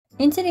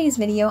In today's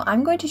video,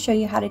 I'm going to show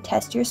you how to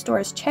test your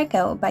store's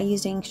checkout by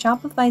using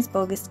Shopify's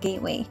Bogus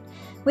Gateway.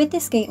 With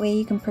this gateway,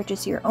 you can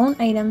purchase your own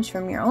items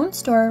from your own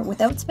store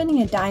without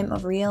spending a dime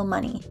of real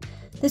money.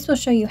 This will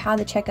show you how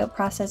the checkout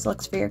process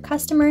looks for your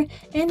customer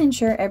and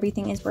ensure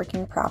everything is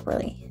working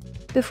properly.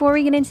 Before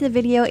we get into the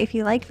video, if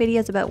you like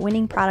videos about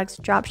winning products,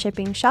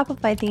 dropshipping,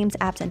 Shopify themes,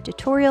 apps, and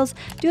tutorials,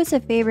 do us a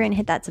favor and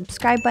hit that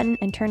subscribe button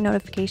and turn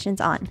notifications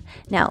on.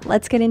 Now,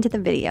 let's get into the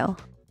video.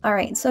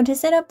 Alright, so to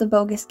set up the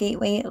Bogus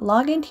Gateway,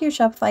 log into your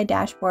Shopify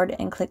dashboard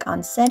and click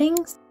on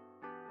Settings,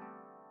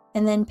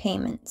 and then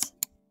Payments.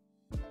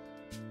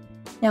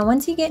 Now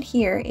once you get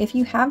here, if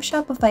you have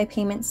Shopify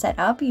Payments set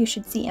up, you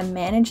should see a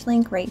Manage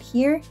link right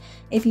here.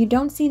 If you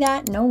don't see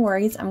that, no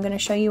worries, I'm going to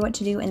show you what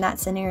to do in that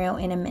scenario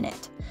in a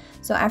minute.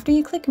 So after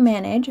you click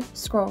Manage,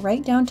 scroll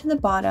right down to the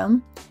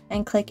bottom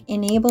and click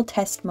Enable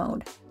Test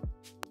Mode.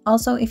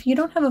 Also, if you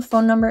don't have a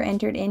phone number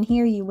entered in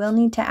here, you will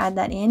need to add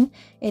that in.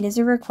 It is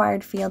a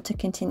required field to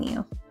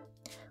continue.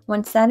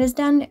 Once that is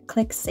done,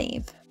 click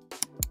Save.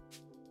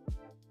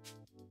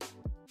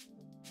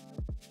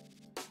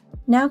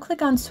 Now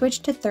click on Switch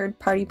to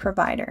Third-Party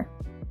Provider.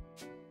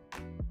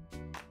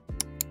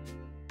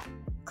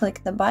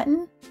 Click the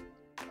button.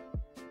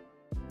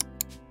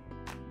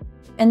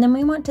 And then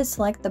we want to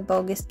select the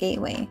Bogus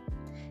Gateway.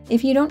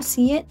 If you don't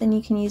see it, then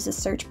you can use the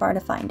search bar to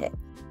find it.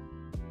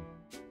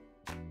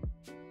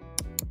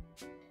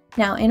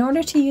 Now, in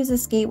order to use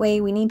this gateway,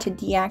 we need to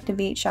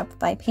deactivate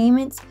Shopify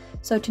Payments.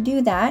 So to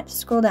do that,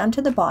 scroll down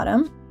to the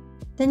bottom.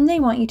 Then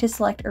they want you to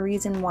select a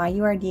reason why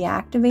you are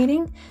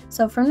deactivating.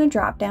 So from the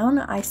drop-down,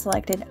 I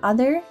selected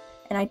Other,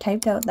 and I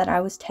typed out that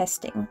I was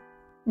testing.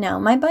 Now,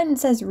 my button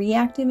says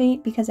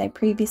Reactivate because I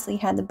previously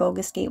had the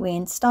Bogus Gateway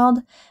installed,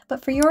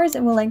 but for yours,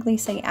 it will likely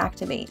say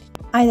Activate.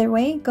 Either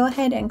way, go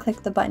ahead and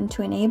click the button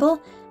to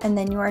enable, and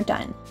then you are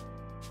done.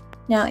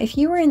 Now, if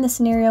you were in the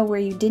scenario where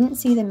you didn't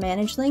see the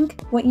Manage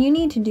link, what you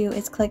need to do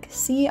is click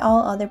See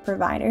All Other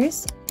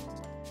Providers.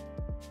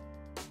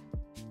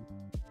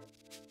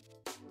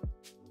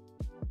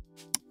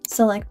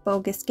 Select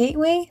Bogus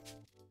Gateway.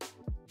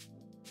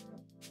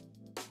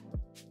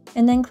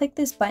 And then click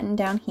this button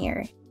down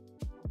here.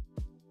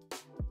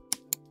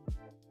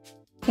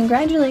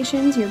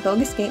 Congratulations, your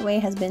Bogus Gateway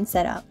has been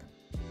set up.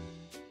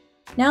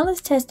 Now let's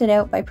test it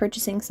out by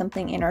purchasing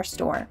something in our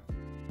store.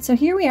 So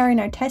here we are in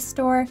our test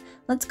store.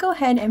 Let's go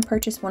ahead and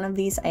purchase one of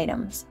these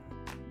items.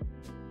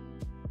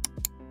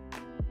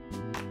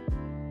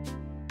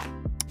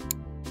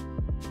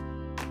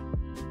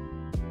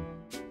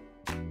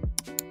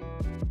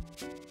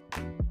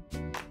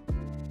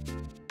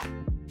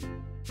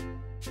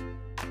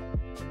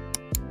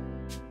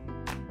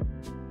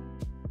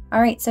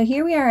 Alright, so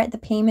here we are at the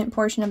payment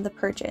portion of the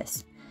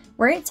purchase.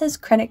 Where it says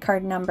credit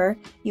card number,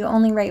 you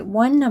only write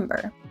one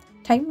number.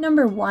 Type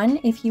number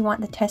 1 if you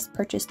want the test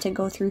purchase to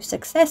go through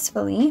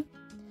successfully,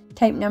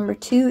 type number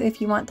 2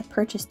 if you want the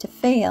purchase to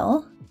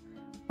fail,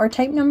 or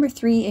type number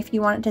 3 if you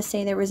want it to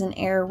say there was an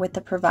error with the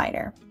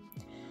provider.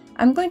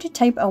 I'm going to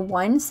type a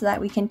 1 so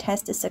that we can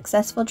test a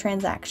successful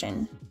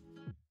transaction.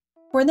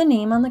 For the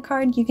name on the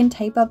card, you can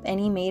type up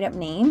any made-up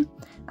name.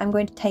 I'm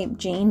going to type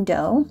Jane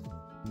Doe.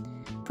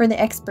 For the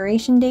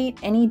expiration date,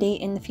 any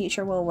date in the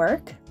future will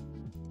work.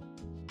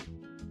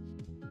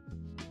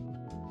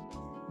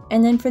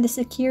 And then for the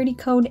security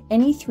code,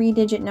 any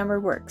 3-digit number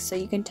works. So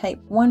you can type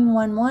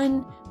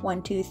 111,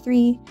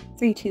 123,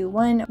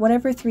 321,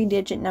 whatever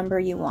 3-digit number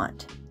you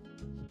want.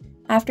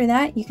 After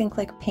that, you can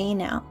click Pay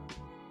Now.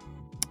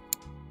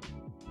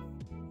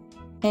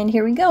 And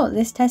here we go.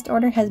 This test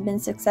order has been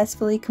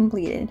successfully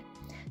completed.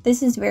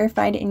 This is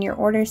verified in your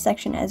orders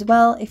section as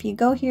well. If you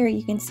go here,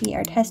 you can see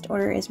our test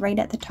order is right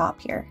at the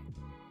top here.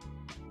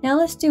 Now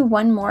let's do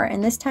one more,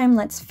 and this time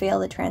let's fail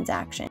the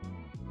transaction.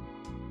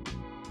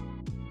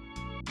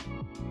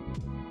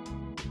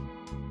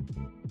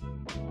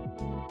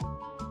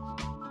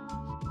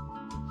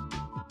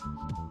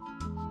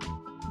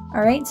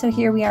 Alright, so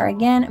here we are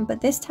again,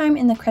 but this time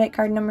in the credit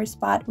card number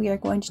spot, we are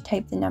going to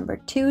type the number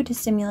 2 to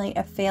simulate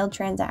a failed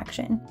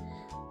transaction.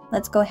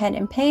 Let's go ahead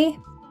and pay.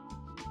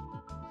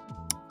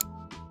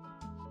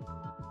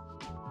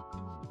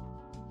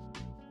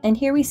 And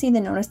here we see the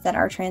notice that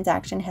our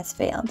transaction has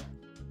failed.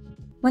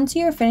 Once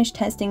you are finished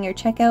testing your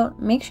checkout,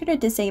 make sure to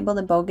disable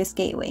the Bogus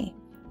Gateway.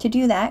 To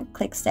do that,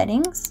 click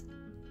Settings,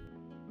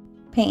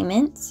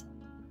 Payments,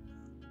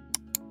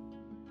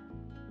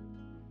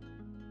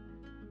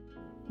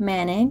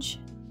 Manage,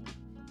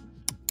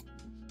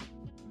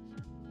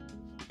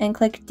 and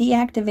click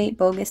Deactivate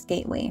Bogus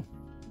Gateway.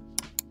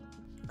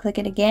 Click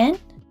it again,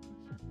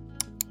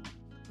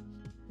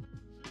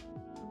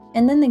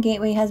 and then the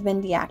gateway has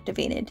been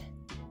deactivated.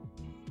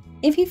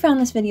 If you found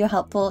this video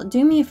helpful,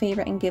 do me a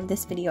favor and give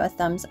this video a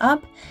thumbs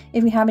up.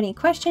 If you have any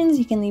questions,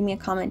 you can leave me a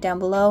comment down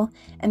below.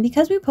 And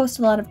because we post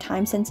a lot of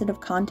time-sensitive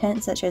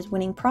content such as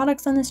winning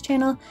products on this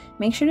channel,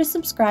 make sure to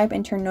subscribe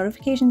and turn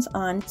notifications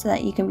on so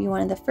that you can be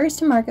one of the first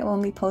to market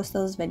when we post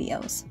those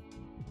videos.